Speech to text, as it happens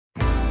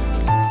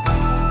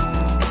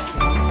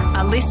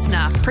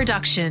listener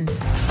production.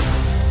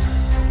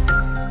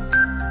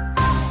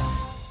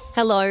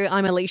 Hello,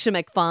 I'm Alicia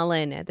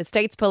McFarlane. The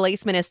state's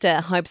police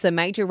minister hopes a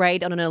major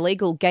raid on an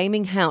illegal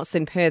gaming house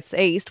in Perth's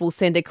east will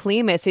send a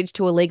clear message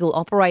to illegal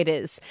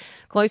operators.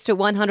 Close to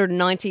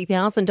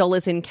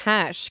 $190,000 in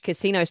cash,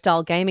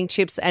 casino-style gaming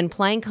chips and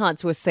playing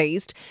cards were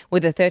seized,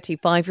 with a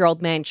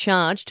 35-year-old man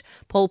charged.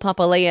 Paul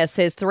Papalia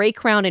says 3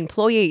 Crown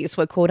employees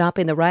were caught up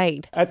in the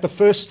raid. At the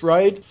first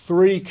raid,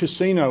 3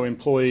 casino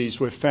employees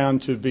were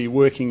found to be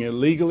working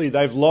illegally.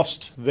 They've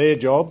lost their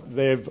job.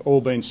 They've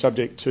all been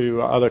subject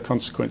to other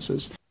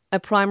consequences. A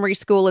primary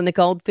school in the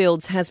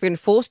Goldfields has been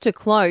forced to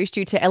close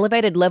due to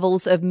elevated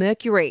levels of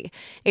mercury.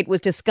 It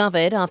was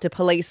discovered after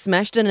police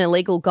smashed an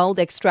illegal gold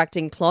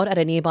extracting plot at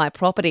a nearby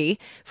property.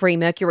 Free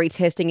mercury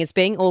testing is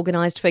being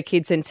organised for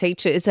kids and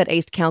teachers at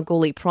East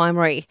Kalgoorlie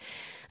Primary.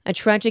 A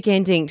tragic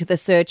ending to the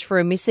search for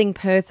a missing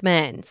Perth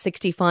man.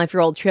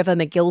 65-year-old Trevor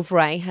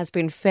McGilvray has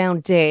been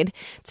found dead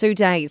 2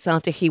 days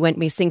after he went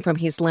missing from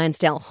his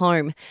Lansdale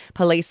home.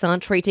 Police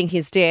aren't treating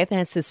his death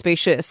as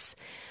suspicious.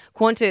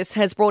 Qantas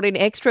has brought in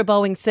extra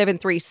Boeing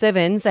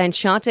 737s and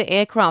charter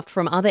aircraft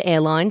from other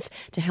airlines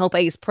to help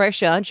ease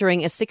pressure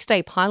during a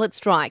 6-day pilot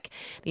strike.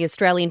 The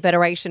Australian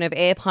Federation of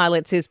Air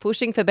Pilots is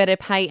pushing for better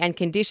pay and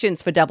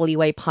conditions for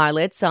WA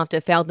pilots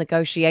after failed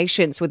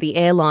negotiations with the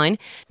airline.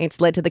 It's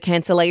led to the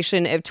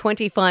cancellation of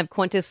 25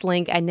 Qantas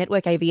Link and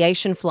Network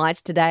Aviation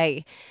flights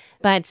today.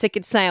 Bad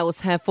ticket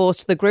sales have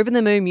forced the Groove in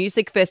the Moon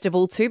Music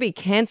Festival to be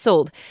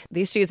cancelled.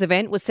 This year's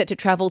event was set to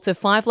travel to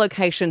 5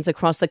 locations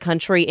across the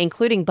country,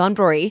 including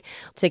Bunbury.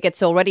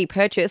 Tickets already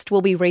purchased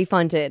will be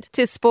refunded.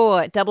 To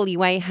sport,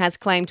 WA has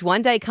claimed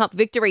one-day cup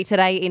victory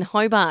today in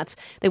Hobart.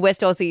 The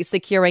West Aussies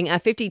securing a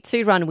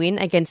 52-run win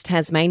against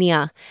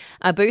Tasmania.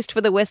 A boost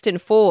for the Western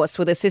Force,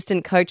 with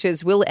assistant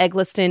coaches Will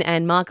Eggleston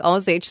and Mark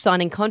Ozich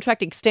signing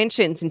contract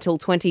extensions until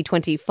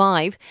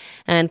 2025.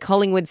 And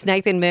Collingwood's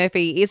Nathan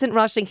Murphy isn't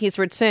rushing his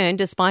return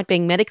despite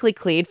being medically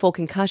cleared for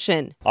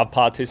concussion. I've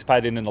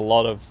participated in a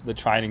lot of the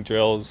training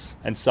drills,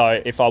 and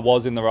so if I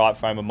was in the right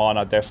frame of mind,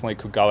 I definitely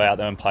could go out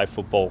there and play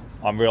football.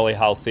 I'm really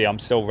healthy, I'm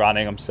still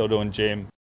running, I'm still doing gym.